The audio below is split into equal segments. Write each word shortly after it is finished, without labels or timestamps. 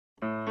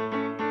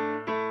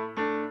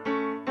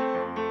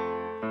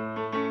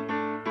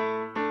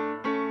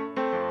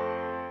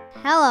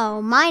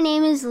Hello, my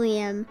name is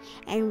Liam,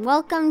 and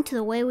welcome to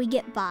The Way We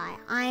Get By.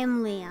 I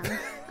am Liam.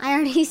 I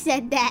already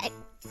said that.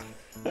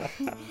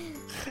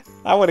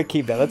 I want to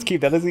keep that. Let's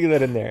keep that. Let's get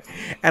that in there.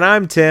 And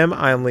I'm Tim.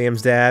 I'm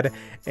Liam's dad,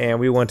 and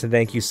we want to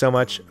thank you so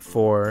much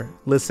for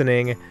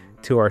listening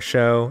to our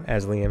show,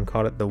 as Liam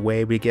called it, The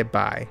Way We Get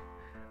By,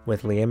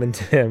 with Liam and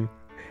Tim.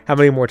 How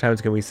many more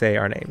times can we say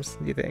our names,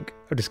 do you think?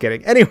 I'm just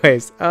kidding.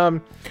 Anyways,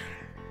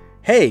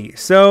 hey,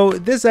 so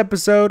this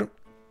episode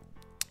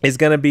is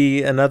going to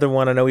be another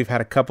one. I know we've had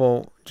a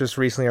couple just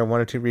recently, or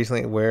one or two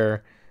recently,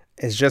 where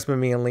it's just been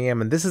me and Liam,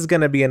 and this is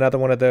going to be another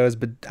one of those.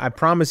 But I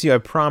promise we're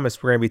going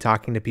to be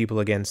talking to people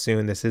again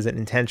soon. This isn't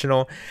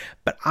intentional,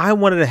 but I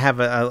wanted to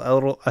have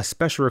a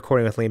special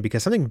recording with Liam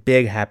because something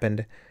big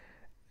happened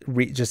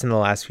just in the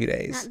last few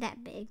days. Not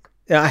that big.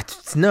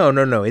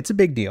 No. It's a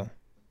big deal.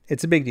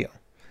 It's a big deal.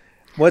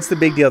 What's the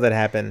big deal that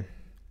happened?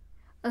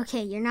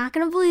 Okay, you're not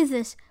going to believe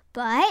this,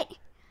 but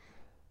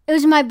it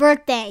was my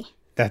birthday.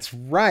 That's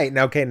right.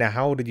 Now,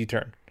 how old did you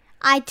turn?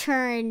 I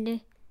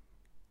turned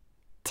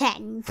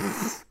 10.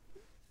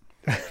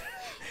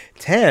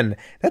 10.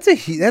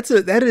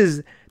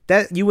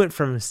 You went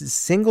from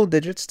single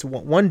digits to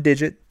one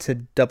digit to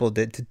double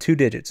digit to two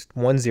digits.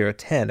 10.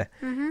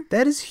 Mm-hmm.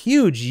 That is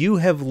huge. You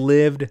have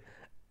lived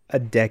a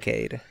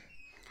decade.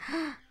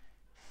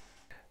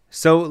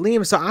 So,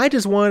 Liam, I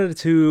just wanted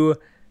to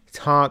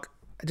talk,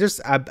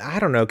 I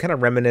don't know, kind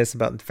of reminisce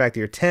about the fact that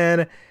you're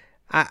 10.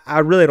 I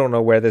really don't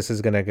know where this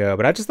is going to go,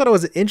 but I just thought it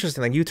was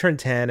interesting. Like, you turned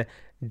 10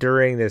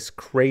 during this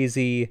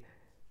crazy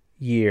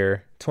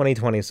year,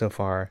 2020 so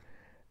far.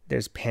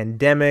 There's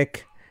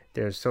pandemic,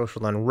 there's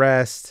social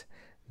unrest,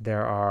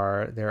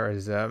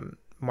 there's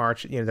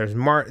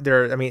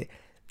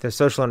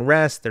social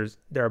unrest,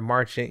 there are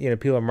marching,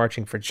 people are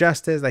marching for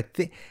justice.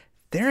 Like,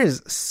 there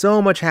is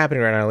so much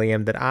happening right now,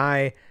 Liam, that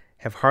I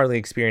have hardly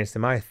experienced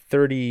in my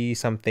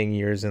 30-something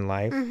years of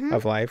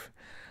life.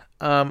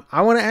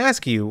 I want to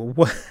ask you,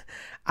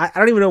 I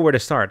don't even know where to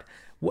start.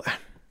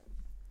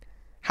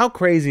 How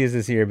crazy has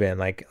this year been?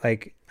 Like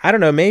I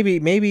don't know,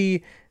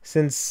 maybe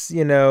since,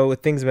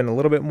 things have been a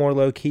little bit more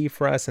low key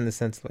for us in the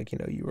sense,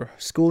 you were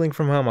schooling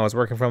from home, I was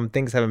working from home,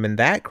 things haven't been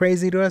that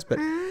crazy to us, but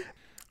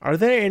are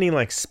there any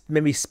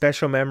maybe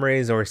special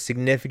memories or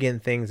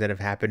significant things that have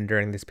happened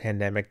during this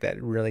pandemic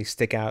that really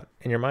stick out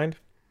in your mind?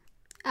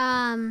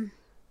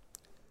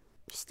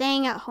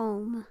 Staying at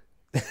home.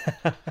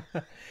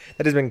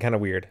 That has been kind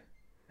of weird,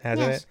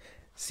 hasn't Yes. it?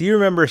 So you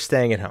remember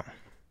staying at home?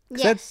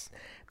 Yes.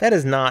 That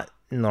is not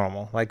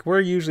normal. Like,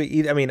 we're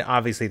usually,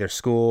 obviously there's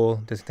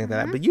school, just things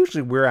like that, but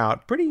usually we're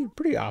out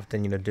pretty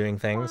often, doing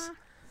things.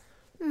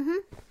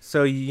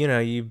 So,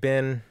 you've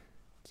been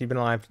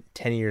alive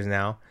 10 years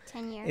now.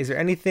 10 years. Is there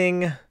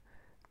anything,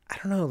 I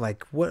don't know,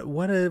 like,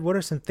 what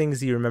are some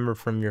things that you remember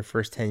from your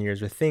first 10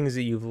 years, or things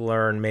that you've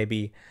learned,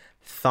 maybe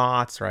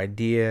thoughts or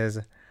ideas?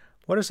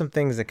 What are some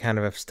things that kind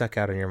of have stuck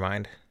out in your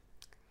mind?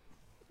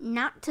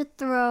 Not to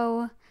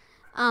throw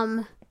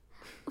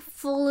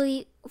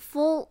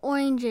full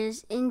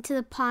oranges into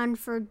the pond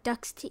for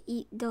ducks to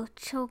eat. They'll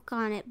choke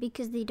on it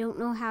because they don't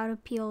know how to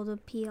peel the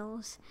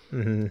peels.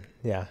 Mm-hmm.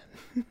 Yeah.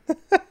 Do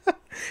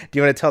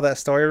you want to tell that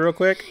story real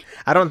quick?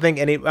 I don't think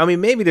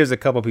maybe there's a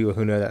couple people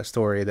who know that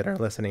story that are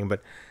listening,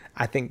 but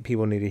I think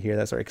people need to hear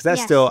that story because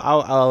that's still,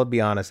 I'll be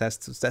honest,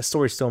 that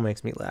story still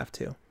makes me laugh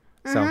too.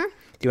 So, do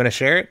you want to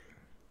share it?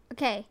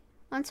 Okay.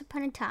 Once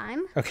upon a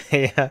time.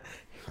 Okay, yeah.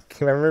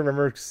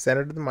 Remember,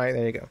 center to the mic.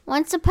 There you go.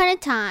 Once upon a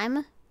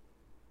time,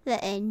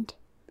 the end.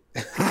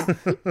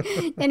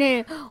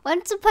 No.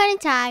 Once upon a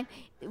time,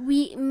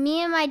 me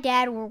and my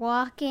dad were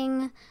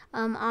walking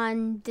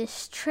on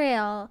this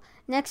trail.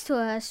 Next to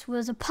us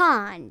was a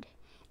pond.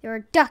 There were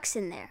ducks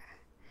in there.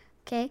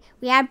 Okay,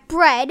 we had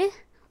bread.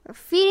 We're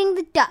feeding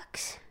the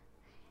ducks,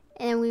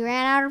 and then we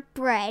ran out of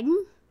bread.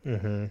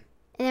 And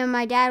then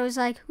my dad was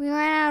like, "We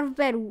ran out of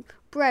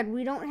bread.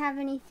 We don't have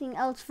anything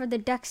else for the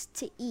ducks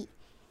to eat."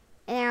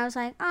 And I was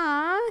like,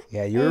 "Aw."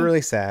 Yeah, you were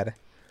really sad.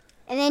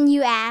 And then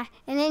he asked.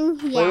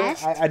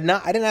 I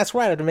didn't ask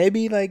right after.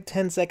 Maybe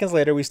 10 seconds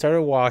later, we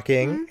started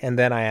walking, and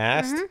then I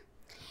asked,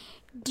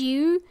 Do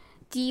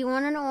you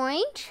want an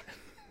orange?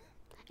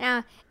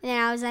 And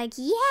then I was like,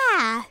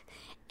 "Yeah."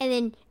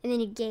 And then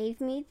he gave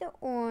me the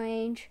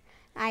orange.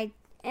 I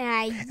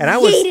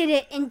yeeted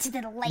it into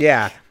the lake.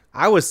 Yeah.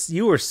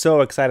 You were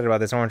so excited about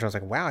this orange. I was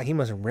like, wow, he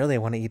must really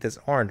want to eat this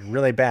orange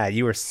really bad.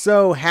 You were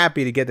so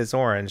happy to get this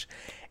orange.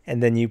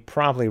 And then you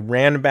promptly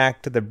ran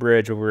back to the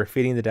bridge where we were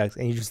feeding the ducks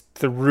and you just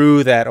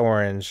threw that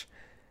orange.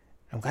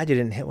 I'm glad you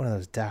didn't hit one of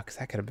those ducks.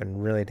 That could have been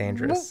really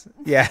dangerous.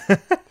 Yeah.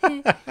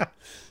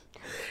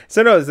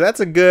 So that's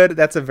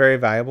a very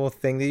valuable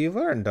thing that you've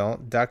learned.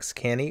 Ducks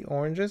can't eat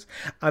oranges.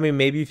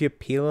 Maybe if you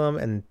peel them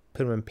and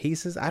put them in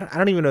pieces. I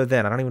don't even know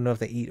then. I don't even know if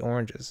they eat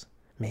oranges.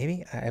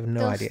 Maybe? I have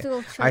no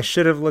idea. I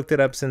should have looked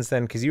it up since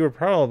then because you were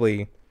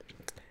probably,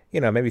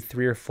 maybe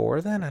 3 or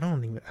 4 then.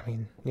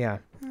 Yeah.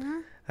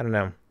 I don't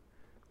know.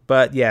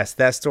 But yes,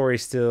 that story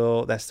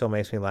still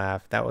makes me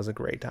laugh. That was a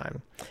great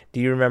time. Do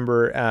you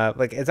remember, I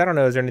don't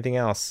know, is there anything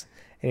else?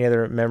 Any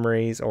other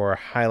memories or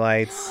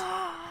highlights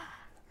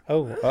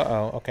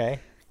Oh, okay.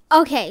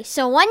 Okay,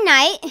 so one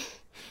night,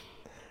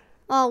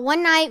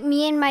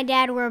 me and my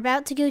dad were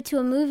about to go to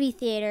a movie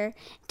theater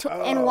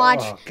and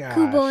watch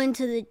Kubo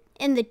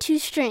in the Two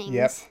Strings.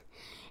 Yep.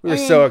 We were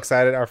so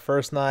excited. Our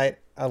first night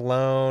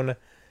alone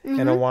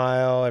in a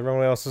while.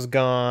 Everyone else was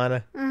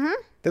gone. Mm-hmm.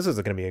 This was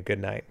going to be a good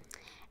night.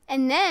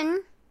 And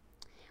then,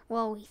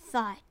 well, we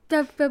thought,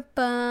 and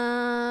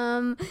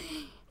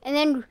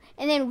then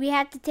we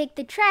had to take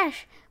the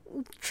trash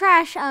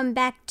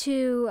back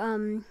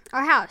to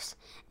our house.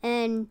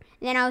 And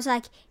then I was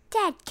like,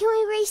 Dad, can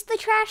we race the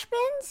trash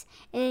bins?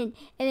 And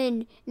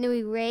then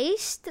we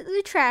raced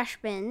the trash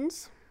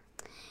bins.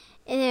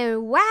 And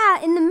then, wow,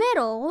 in the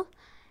middle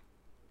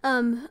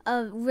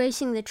of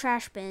racing the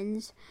trash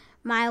bins,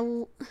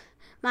 my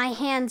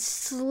hand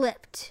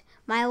slipped.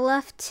 My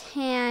left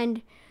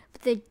hand,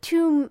 the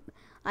two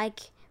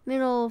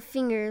middle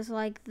fingers,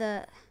 like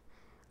the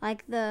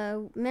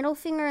middle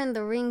finger and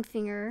the ring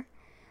finger,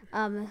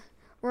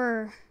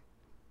 were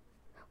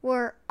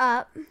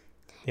up.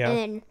 Yeah. And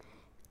then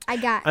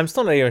I'm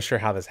still not even sure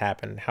how this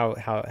happened. How it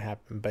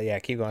happened, but yeah,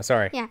 keep going.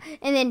 Sorry. Yeah,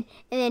 and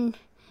then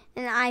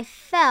I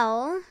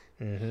fell,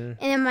 and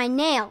then my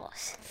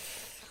nails.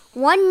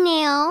 One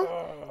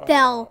nail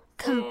fell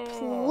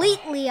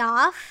completely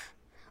off.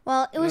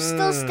 Well, it was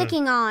still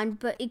sticking on,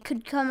 but it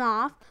could come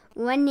off.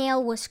 One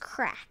nail was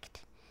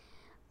cracked.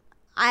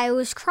 I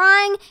was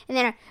crying, and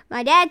then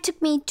my dad took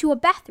me to a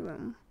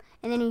bathroom,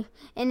 and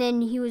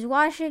then he was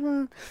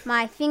washing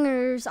my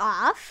fingers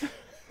off.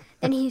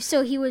 And he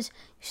was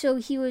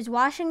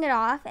washing it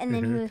off,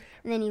 and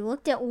then he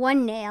looked at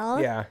one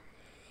nail. Yeah.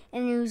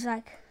 And he was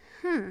like,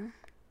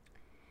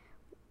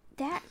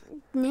 that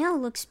nail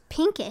looks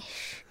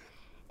pinkish.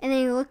 And then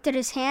he looked at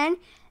his hand.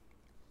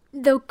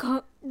 The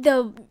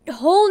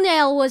whole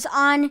nail was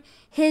on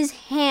his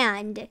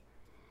hand.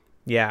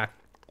 Yeah.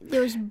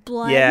 There was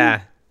blood.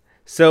 Yeah.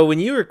 So when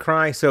you were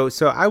crying, so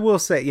I will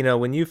say,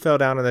 when you fell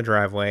down in the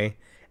driveway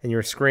and you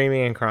were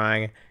screaming and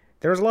crying,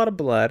 there was a lot of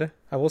blood.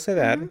 I will say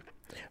that.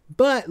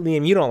 But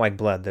Liam, you don't like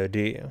blood though, do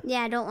you?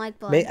 Yeah, I don't like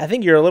blood. I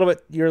think you're a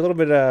little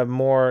bit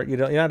more.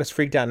 You're not as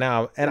freaked out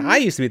now. And I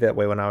used to be that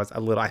way when I was a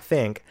little. I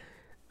think,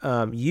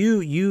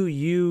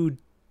 you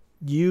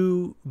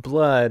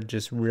blood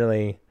just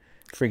really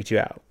freaked you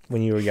out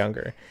when you were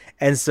younger.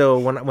 And so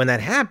when that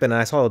happened,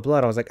 and I saw the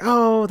blood, I was like,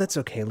 oh, that's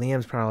okay.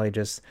 Liam's probably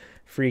just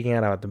freaking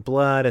out about the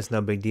blood. It's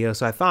no big deal.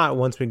 So I thought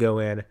once we go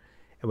in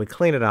and we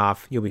clean it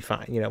off, you'll be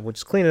fine. We'll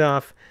just clean it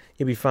off.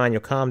 You'll be fine.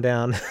 You'll calm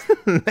down.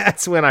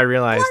 That's when I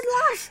realized.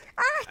 Blood loss.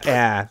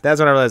 Yeah, that's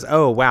when I realized,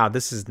 oh, wow,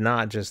 this is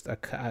not just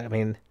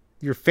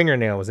your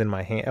fingernail was in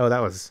my hand. Oh, that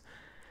was.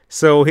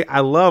 So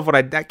I love what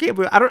I can't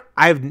believe.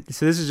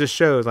 So this is just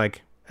shows,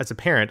 like, as a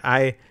parent,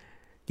 I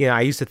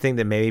used to think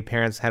that maybe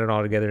parents had it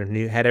all together and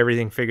had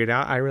everything figured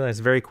out. I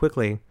realized very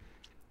quickly,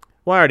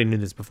 well, I already knew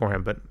this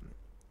beforehand, but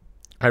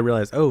I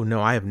realized, oh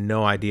no, I have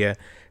no idea.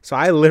 So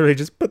I literally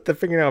just put the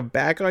fingernail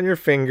back on your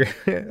finger,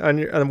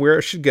 on where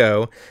it should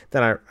go.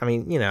 Then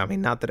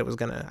not that it was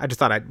gonna. I just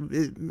thought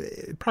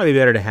it'd probably be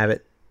better to have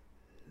it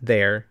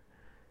there,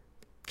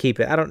 keep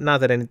it.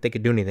 Not that they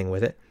could do anything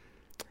with it.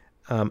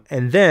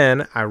 And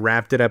then I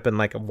wrapped it up in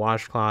like a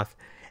washcloth.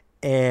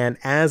 And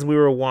as we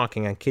were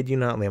walking, I kid you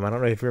not, Liam, I don't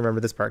know if you remember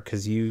this part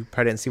because you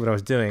probably didn't see what I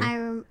was doing.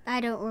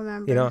 I don't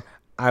remember.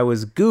 I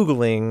was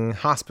Googling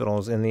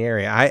hospitals in the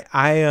area.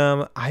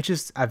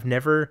 I've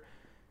never,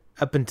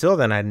 up until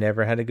then, I'd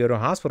never had to go to a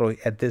hospital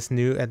at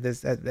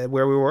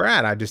where we were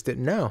at. I just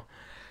didn't know.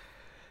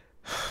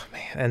 Oh,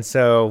 man. And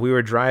so we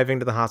were driving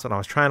to the hospital. I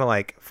was trying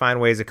to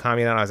find ways to calm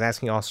you down. I was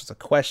asking you all sorts of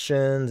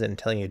questions and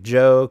telling you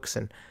jokes,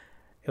 and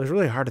it was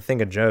really hard to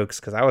think of jokes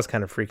because I was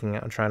kind of freaking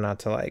out and trying not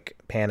to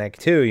panic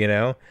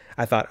too.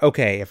 I thought,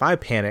 okay, if I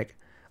panic,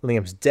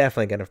 Liam's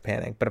definitely gonna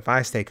panic, but if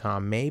I stay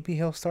calm, maybe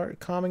he'll start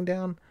calming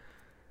down.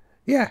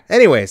 Yeah.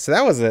 Anyway, so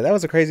that was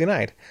a crazy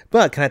night.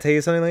 But can I tell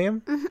you something,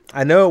 Liam? Mm-hmm.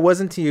 I know it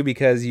wasn't to you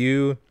because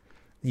you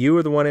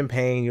were the one in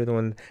pain. You were the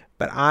one,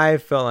 but I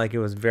felt like it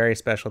was very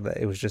special that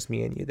it was just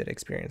me and you that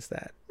experienced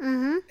that,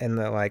 and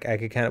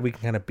that we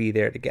can kind of be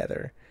there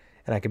together.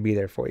 And I could be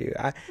there for you.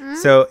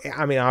 So,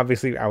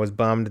 obviously, I was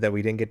bummed that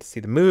we didn't get to see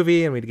the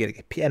movie, and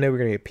I know we were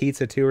going to get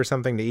pizza, too, or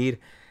something to eat.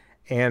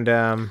 And,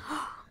 I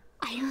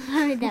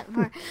remember that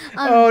part.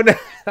 Oh, no.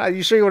 Are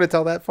you sure you want to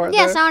tell that part,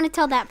 Yes, though? I want to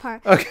tell that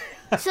part. Okay.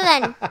 So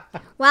then,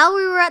 while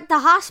we were at the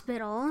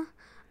hospital,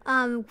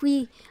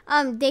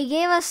 they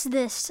gave us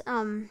this,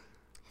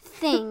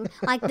 thing,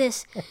 like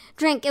this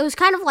drink. It was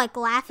kind of like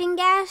laughing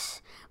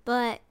gas,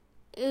 but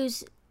it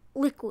was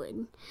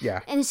liquid.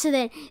 Yeah. And so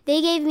then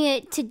they gave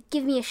me to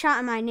give me a shot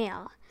in my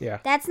nail. Yeah.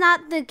 That's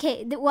not the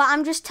case. Well,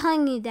 I'm just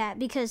telling you that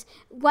because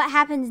what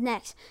happens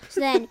next.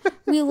 So then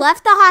we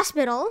left the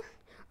hospital.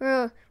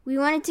 We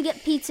wanted to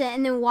get pizza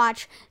and then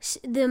watch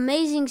The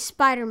Amazing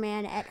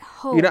Spider-Man at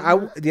home.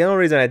 The only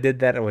reason I did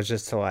that was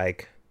just to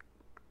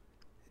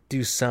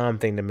do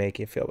something to make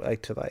you feel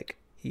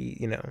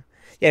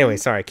Anyway,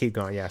 sorry, keep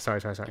going. Yeah,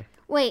 sorry.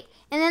 Wait,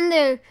 and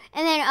then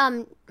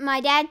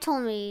my dad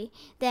told me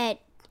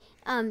that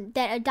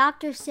a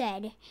doctor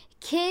said,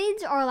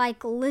 kids are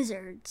like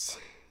lizards.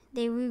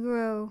 They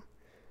regrow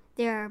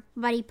their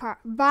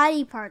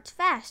body parts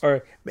fast.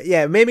 Or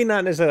yeah, maybe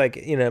not necessarily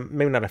like,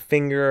 maybe not a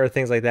finger or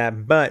things like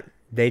that, but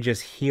they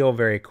just heal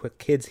very quick.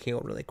 Kids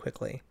heal really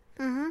quickly,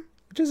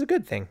 which is a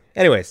good thing.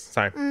 Anyways,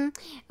 sorry.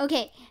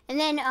 Okay, and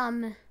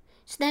then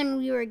so then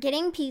we were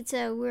getting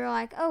pizza. We were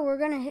like, oh, we're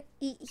gonna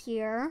eat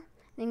here,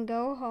 then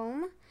go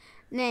home,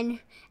 and then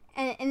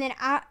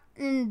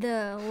and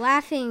the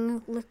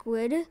laughing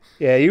liquid.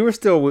 Yeah, you were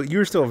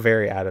still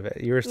very out of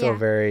it. You were still Yeah.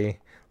 very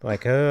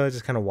like,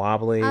 just kind of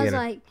wobbly. I was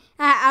like,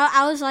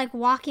 I was like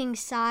walking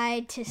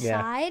side to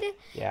Yeah. side,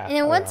 yeah. and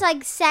then oh, once yeah. I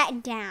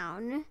sat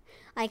down,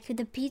 like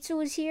the pizza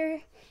was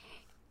here,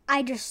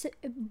 I just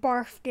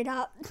barfed it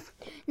up,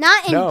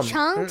 not in No,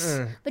 chunks,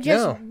 but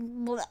just.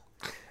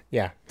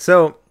 Yeah.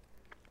 So,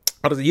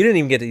 you didn't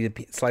even get to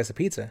eat a slice of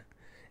pizza.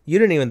 You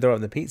didn't even throw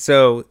up the pizza.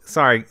 So,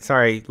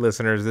 sorry,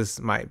 listeners.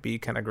 This might be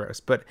kind of gross,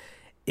 but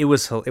it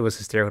was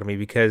hysterical to me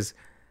because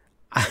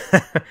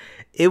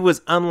it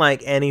was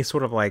unlike any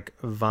sort of like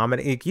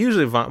vomit.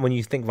 Usually, when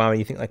you think vomit,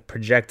 you think like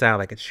projectile,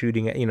 like it's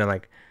shooting at,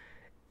 like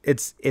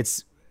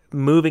it's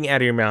moving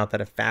out of your mouth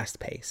at a fast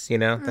pace.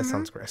 That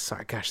sounds gross.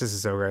 Sorry, gosh, this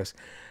is so gross.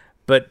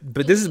 But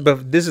this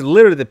is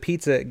literally the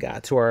pizza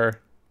got to our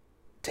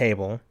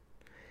table.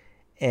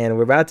 And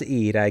we're about to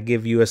eat. I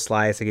give you a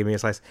slice. I give me a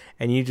slice.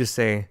 And you just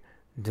say,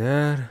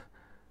 Dad,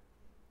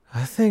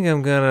 I think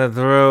I'm going to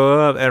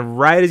throw up. And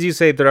right as you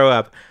say throw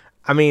up,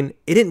 I mean,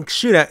 it didn't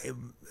shoot out.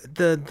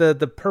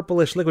 The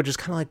purplish liquid just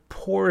kind of like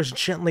pours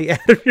gently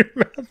out of your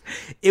mouth.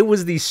 It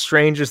was the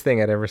strangest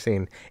thing I'd ever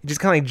seen. It just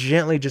kind of like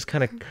gently just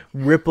kind of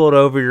rippled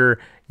over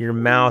your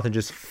mouth and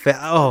just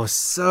fell.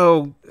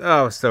 So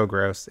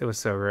gross. It was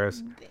so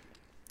gross.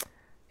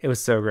 It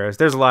was so gross.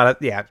 There's a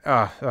lot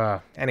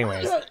of,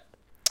 anyways.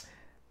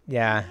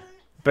 Yeah,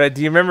 but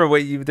do you remember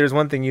there's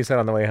one thing you said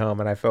on the way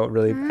home, and I felt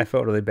really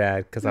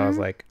bad because I was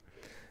like,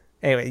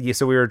 anyway,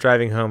 so we were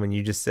driving home, and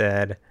you just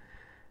said,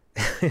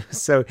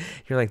 so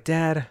you're like,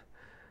 Dad,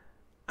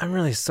 I'm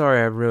really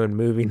sorry I ruined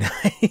movie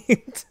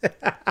night,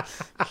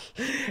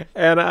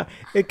 and I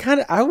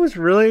was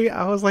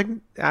like,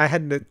 I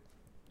had to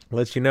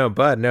let you know,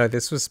 bud, no,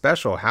 this was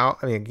special.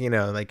 Like, you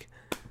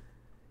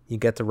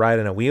get to ride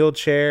in a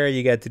wheelchair,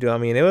 you get to do,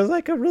 it was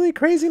like a really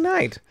crazy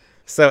night.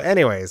 So,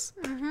 anyways.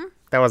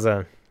 That was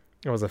a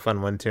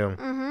fun one too.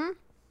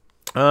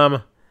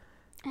 Any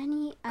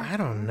I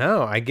don't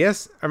know. I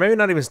guess, or maybe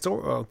not even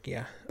store. Oh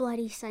yeah.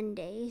 Bloody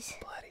Sundays.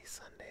 Bloody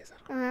Sundays.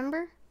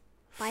 Remember?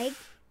 Bike.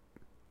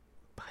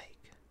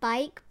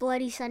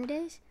 Bloody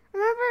Sundays.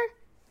 Remember?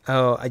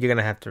 Oh, you're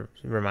gonna have to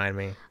remind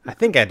me. I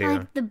think I do.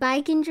 Like the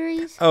bike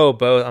injuries. Oh,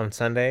 both on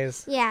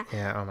Sundays. Yeah.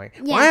 Yeah. Oh my.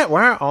 Yeah.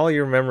 Why are all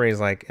your memories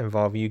like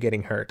involve you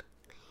getting hurt?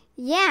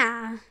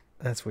 Yeah.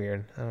 That's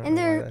weird. I don't And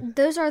know why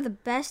those are the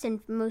best and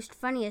most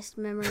funniest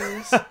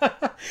memories.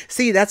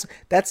 See, that's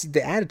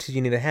the attitude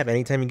you need to have.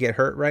 Anytime you get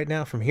hurt right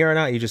now, from here on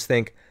out, you just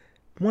think,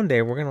 one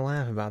day we're gonna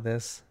laugh about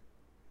this.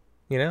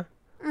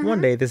 One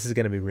day this is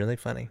gonna be really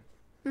funny.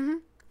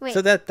 Wait.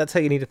 So that's how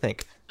you need to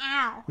think.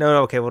 Ow.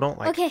 No, okay. Well, don't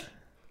like. Okay.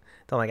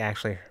 Don't like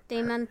actually.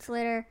 3 months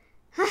later,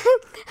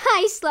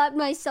 I slapped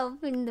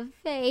myself in the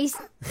face.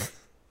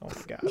 Oh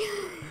my god.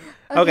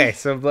 Okay,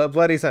 so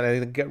Bloody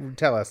Sunday.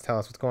 Tell us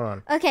what's going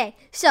on. Okay,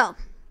 so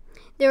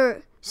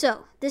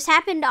this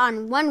happened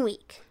on 1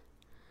 week.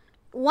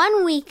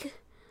 1 week.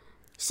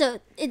 So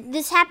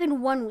this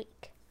happened 1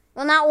 week.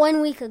 Well, not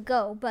 1 week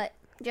ago, but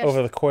just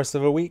Over the course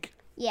of a week.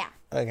 yeah.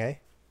 Okay.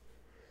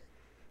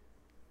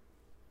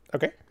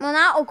 Well,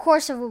 not a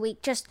course of a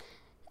week, just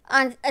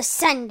on a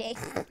Sunday.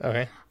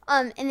 Okay.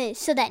 And then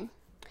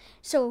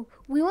so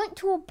we went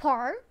to a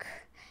park,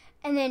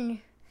 and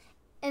then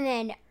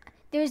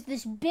there's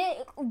this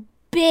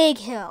big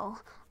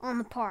hill on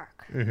the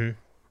park. Mm-hmm.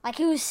 Like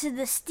it was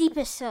the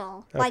steepest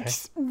hill, Okay. like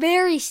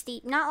very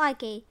steep, not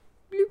like a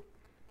bloop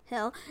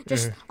hill,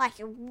 just like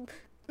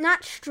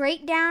not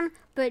straight down,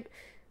 but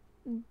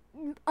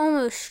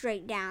almost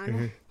straight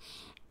down.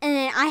 And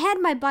then I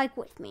had my bike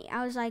with me.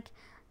 I was like,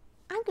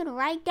 I'm gonna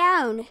ride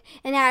down,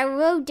 and I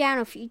rode down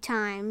a few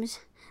times.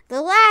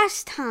 The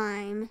last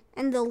time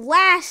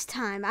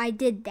I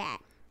did that,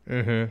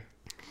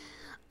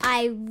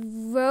 I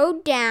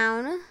rode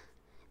down.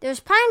 There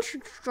was pine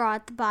straw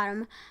at the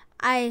bottom.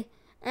 And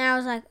I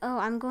was like, oh,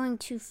 I'm going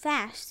too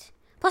fast.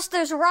 Plus,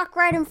 there's a rock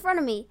right in front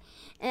of me,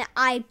 and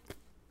I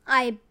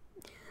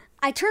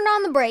turned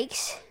on the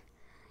brakes,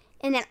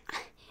 and then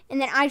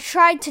I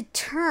tried to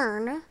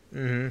turn,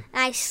 and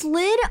I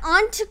slid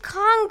onto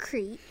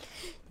concrete.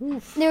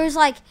 Oof. There was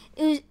like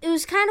it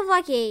was kind of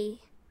like a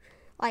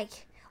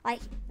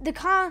the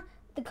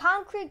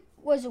concrete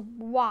was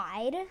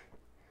wide,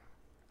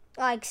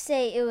 like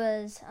say it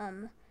was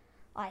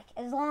like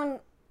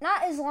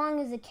not as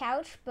long as a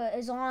couch, but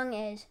as long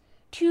as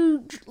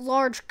 2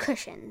 large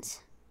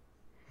cushions.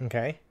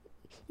 Okay.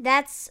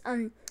 That's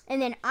and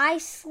then I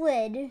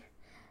slid,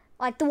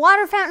 like the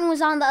water fountain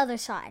was on the other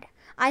side.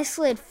 I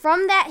slid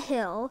from that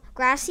hill,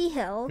 grassy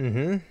hill.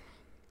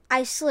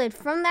 I slid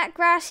from that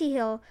grassy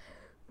hill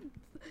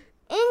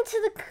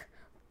into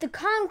the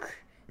concrete,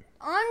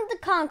 on the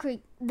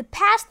concrete,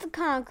 past the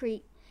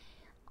concrete,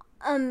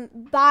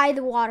 by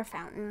the water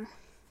fountain.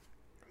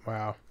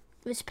 Wow.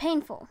 It was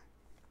painful.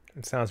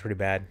 It sounds pretty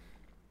bad.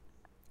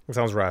 It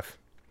sounds rough.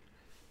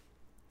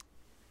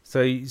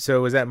 So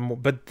was that?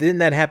 But didn't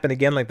that happen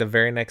again, like the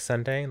very next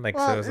Sunday? Like,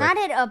 Well, so it was not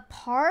like, at a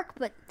park,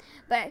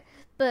 but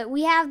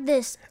we have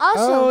this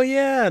also. oh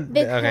yeah.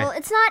 Big Okay. hill.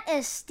 It's not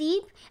as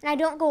steep, and I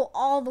don't go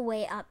all the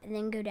way up and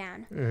then go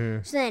down.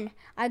 Mm-hmm. So then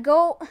I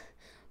go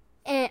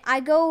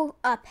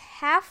up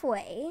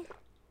halfway,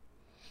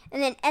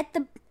 and then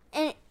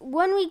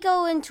when we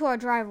go into our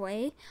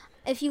driveway,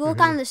 if you look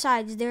on the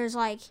sides, there's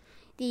like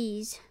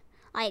these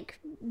like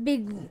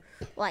big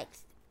like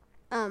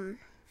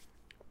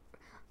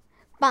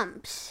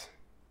bumps,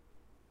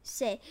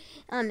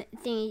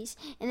 thingies,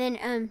 and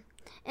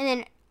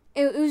then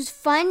it was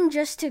fun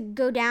just to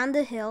go down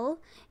the hill,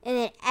 and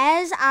then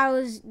as I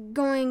was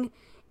going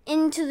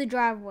into the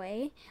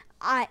driveway,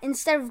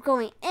 instead of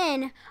going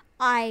in,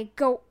 I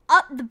go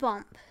up the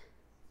bump,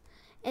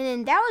 and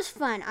then that was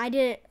fun. I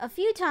did it a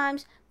few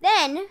times.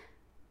 Then,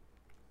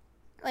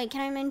 wait,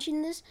 can I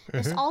mention this?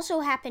 This also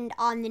happened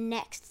on the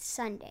next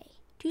Sunday.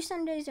 2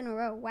 Sundays in a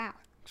row. Wow.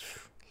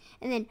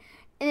 And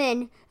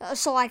then,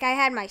 so like I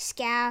had my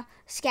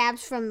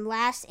scabs from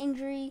last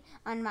injury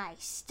on my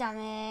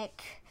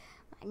stomach,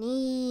 my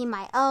knee,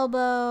 my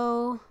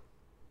elbow.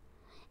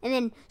 And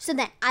then, so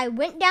then I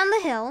went down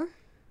the hill,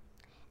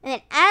 and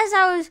then as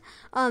I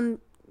was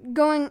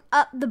going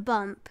up the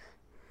bump,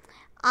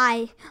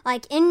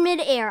 in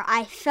midair,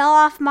 I fell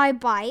off my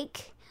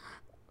bike,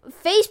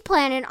 face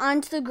planted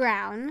onto the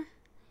ground,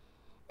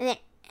 and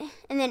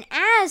then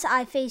as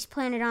I face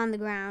planted on the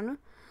ground,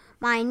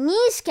 my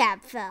knee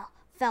scab fell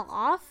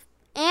off,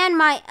 and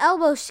my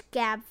elbow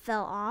scab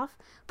fell off.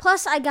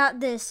 Plus, I got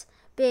this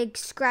big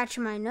scratch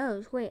in my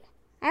nose. Wait,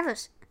 I have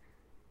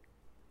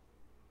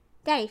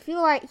Daddy,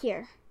 feel right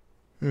here.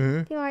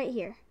 Mm-hmm. Feel right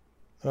here.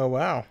 Oh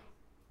wow.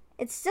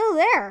 It's still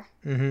there.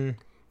 Mm-hmm.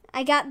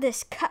 I got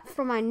this cut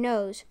from my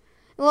nose.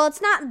 Well,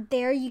 it's not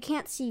there. You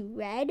can't see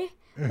red,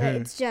 but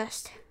it's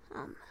just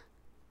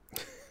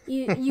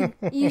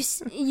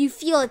you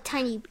feel a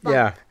tiny bump.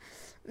 Yeah.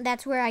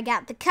 That's where I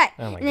got the cut.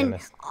 Oh my and then,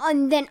 goodness.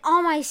 And then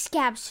all my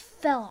scabs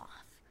fell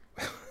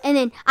off. And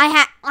then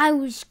I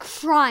was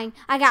crying.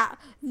 I got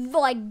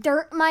like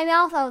dirt in my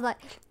mouth. I was like,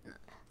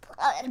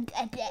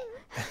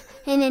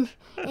 and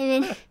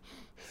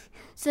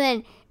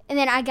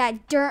then I got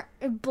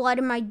blood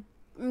in my.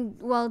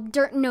 Well,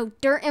 dirt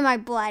in my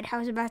blood. I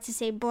was about to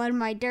say blood in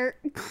my dirt.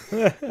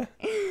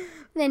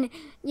 Then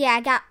yeah,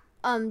 I got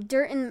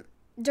dirt in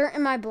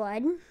my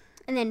blood,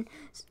 and then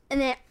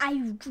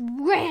I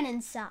ran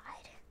inside.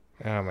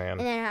 Oh man.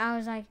 And then I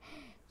was like,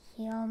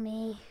 heal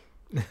me.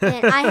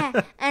 And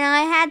I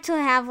had to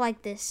have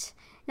like this,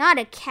 not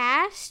a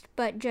cast,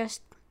 but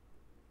just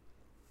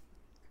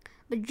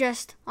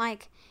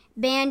like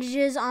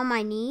bandages on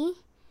my knee,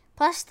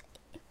 plus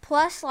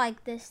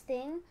like this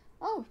thing.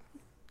 Oh.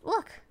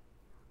 Look,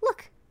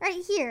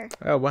 right here.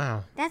 Oh,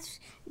 wow. That's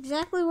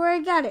exactly where I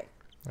got it.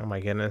 Oh, my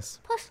goodness.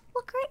 Plus,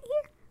 look right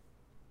here.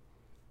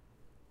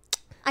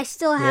 I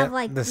still have,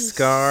 like, the these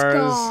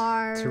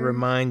scars to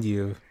remind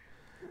you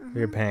of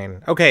your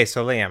pain. Okay,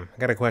 so, Liam, I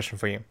got a question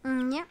for you.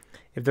 Yeah.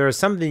 If there was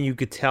something you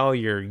could tell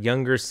your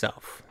younger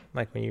self,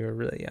 like when you were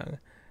really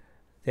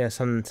young,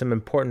 some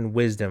important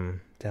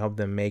wisdom to help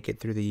them make it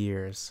through the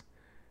years,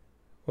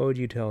 what would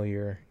you tell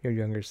your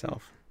younger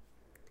self?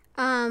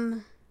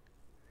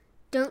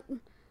 Don't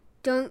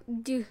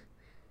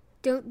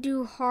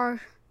do hard.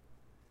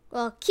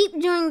 Well, keep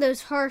doing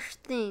those harsh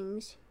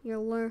things.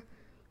 You'll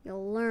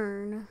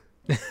learn.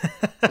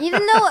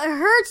 Even though it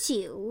hurts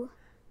you.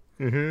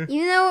 Mm-hmm.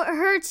 Even though it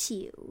hurts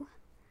you,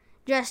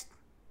 just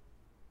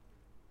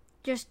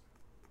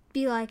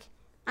be like,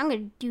 I'm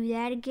gonna do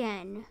that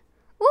again.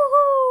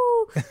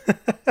 Woohoo!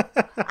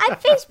 I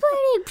face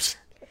planted.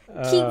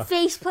 Keep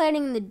face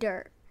planting in the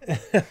dirt.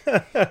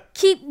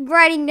 Keep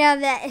riding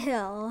down that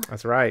hill.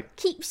 That's right.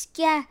 Keep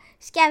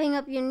scabbing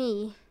up your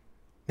knee.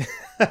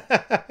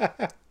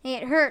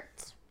 It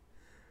hurts.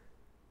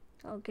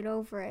 So get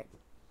over it.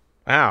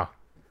 Wow.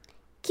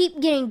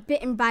 Keep getting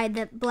bitten by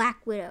the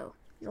Black Widow.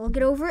 You'll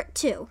get over it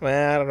too.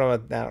 Well, I don't know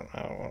what that.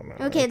 I don't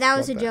know. Okay, that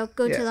was a joke.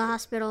 Go to the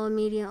hospital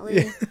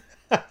immediately.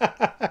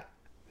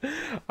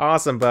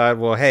 Awesome, bud.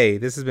 Well, hey,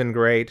 this has been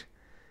great.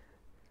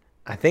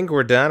 I think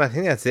we're done. I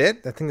think that's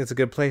it. I think that's a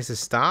good place to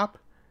stop.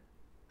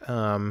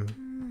 Why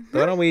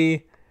don't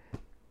we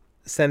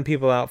send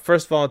people out?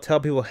 First of all, tell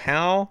people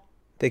how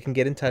they can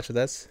get in touch with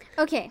us.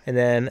 Okay. And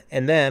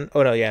then,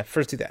 oh no, yeah,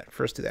 first do that.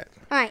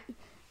 All right.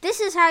 This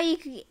is how you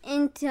can get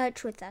in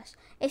touch with us.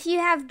 If you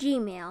have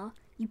Gmail,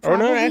 you Or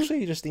probably... no,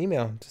 actually, you just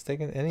email. Just take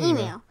any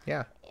email.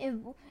 Yeah.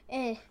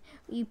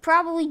 You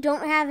probably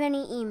don't have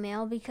any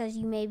email because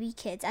you may be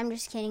kids. I'm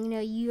just kidding. No,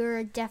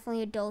 you're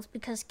definitely adults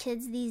because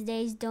kids these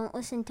days don't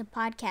listen to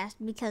podcasts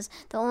because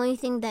the only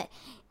thing that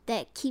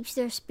keeps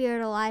their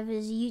spirit alive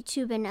is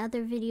YouTube and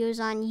other videos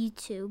on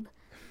YouTube.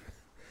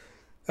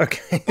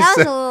 Okay. That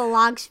was a little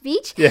long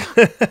speech. Yeah.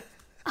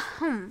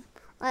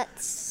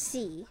 Let's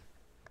see.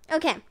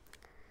 Okay.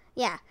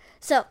 Yeah.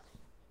 So,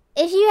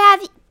 if you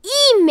have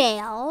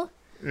email,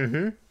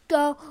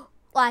 go.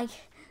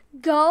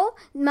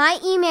 My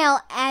email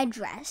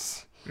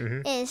address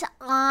is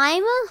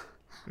I'm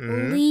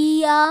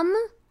Liam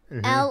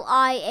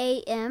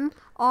Liam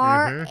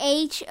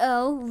RHO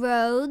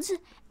Rhodes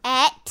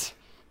at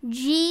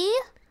GMAIL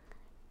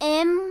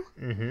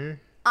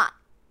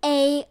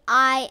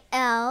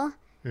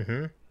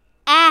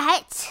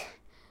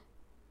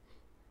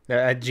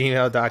at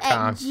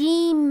gmail.com.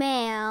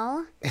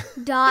 gmail.com.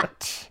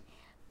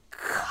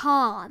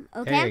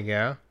 Okay? There you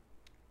go.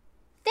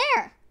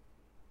 There.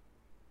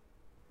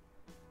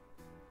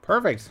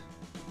 Perfect.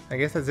 I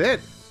guess that's it.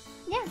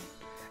 Yeah.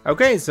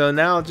 Okay, so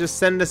now just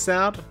send us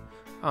out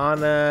on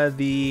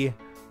the,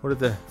 what are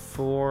the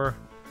 4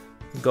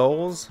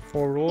 goals?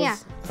 4 rules? Yeah.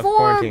 of 4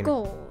 quarantine.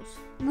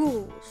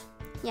 rules.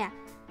 Yeah.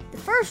 The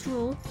first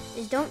rule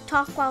is don't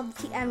talk while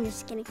I'm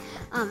just kidding.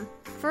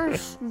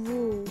 First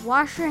rule,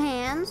 wash your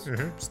hands,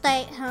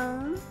 stay at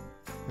home,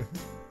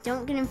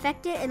 don't get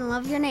infected, and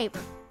love your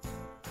neighbor.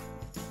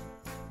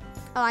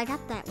 Oh, I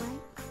got that right.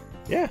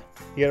 Yeah,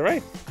 you got it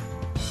right.